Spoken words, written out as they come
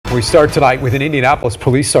We start tonight with an Indianapolis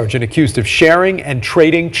police sergeant accused of sharing and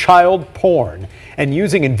trading child porn and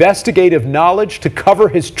using investigative knowledge to cover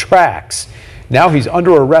his tracks. Now he's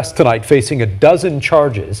under arrest tonight, facing a dozen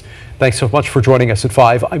charges. Thanks so much for joining us at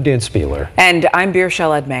 5. I'm Dan Spieler. And I'm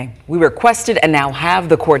Birshel Edmay. We requested and now have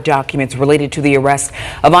the court documents related to the arrest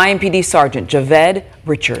of IMPD Sergeant Javed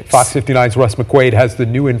Richards. Fox 59's Russ McQuaid has the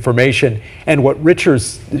new information and what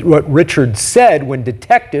Richards said when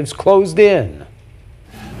detectives closed in.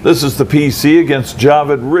 This is the PC against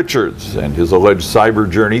Javed Richards and his alleged cyber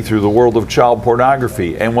journey through the world of child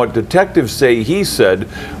pornography and what detectives say he said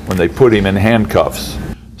when they put him in handcuffs.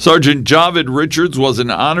 Sergeant Javed Richards was an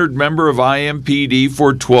honored member of IMPD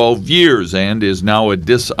for 12 years and is now a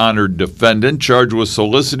dishonored defendant charged with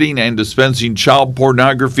soliciting and dispensing child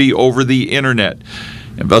pornography over the internet.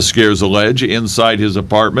 Investigators allege inside his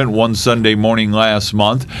apartment one Sunday morning last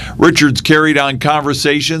month, Richards carried on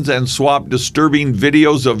conversations and swapped disturbing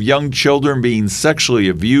videos of young children being sexually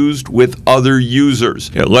abused with other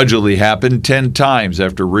users. It allegedly happened 10 times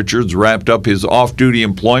after Richards wrapped up his off-duty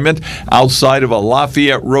employment outside of a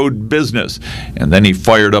Lafayette Road business. And then he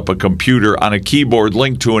fired up a computer on a keyboard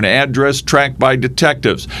linked to an address tracked by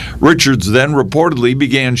detectives. Richards then reportedly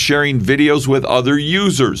began sharing videos with other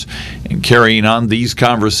users and carrying on these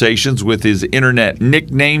conversations with his internet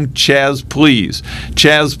nickname Chaz Please.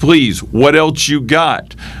 Chaz Please, what else you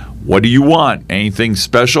got? What do you want? Anything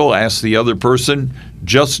special? Asked the other person.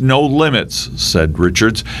 Just no limits, said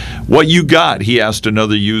Richards. What you got? He asked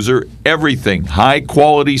another user. Everything. High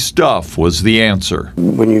quality stuff was the answer.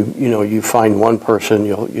 When you find one person,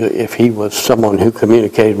 if he was someone who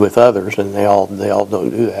communicated with others, and they all don't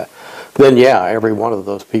do that, then yeah, every one of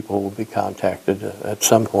those people will be contacted at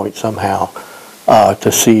some point somehow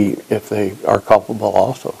to see if they are culpable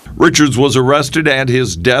also. Richards was arrested at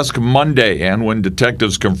his desk Monday, and when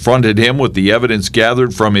detectives confronted him with the evidence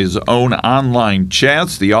gathered from his own online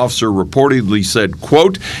chats, the officer reportedly said,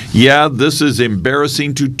 quote, "Yeah, this is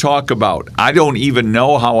embarrassing to talk about. I don't even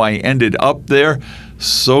know how I ended up there.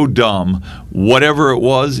 So dumb. Whatever it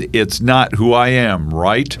was, it's not who I am,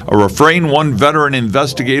 right?" A refrain one veteran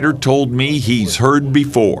investigator told me he's heard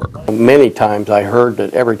before. Many times I heard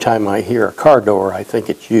that every time I hear a car door, I think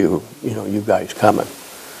it's you guys coming.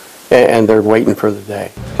 And they're waiting for the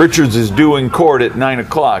day. Richards is due in court at 9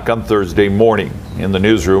 o'clock on Thursday morning. In the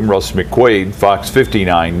newsroom, Russ McQuaid, Fox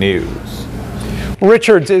 59 News.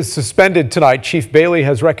 Richards is suspended tonight. Chief Bailey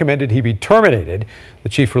has recommended he be terminated. The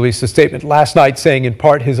chief released a statement last night saying in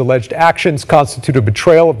part his alleged actions constitute a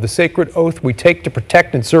betrayal of the sacred oath we take to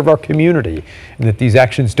protect and serve our community, and that these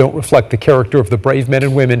actions don't reflect the character of the brave men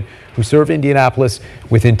and women who serve Indianapolis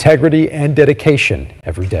with integrity and dedication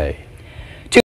every day.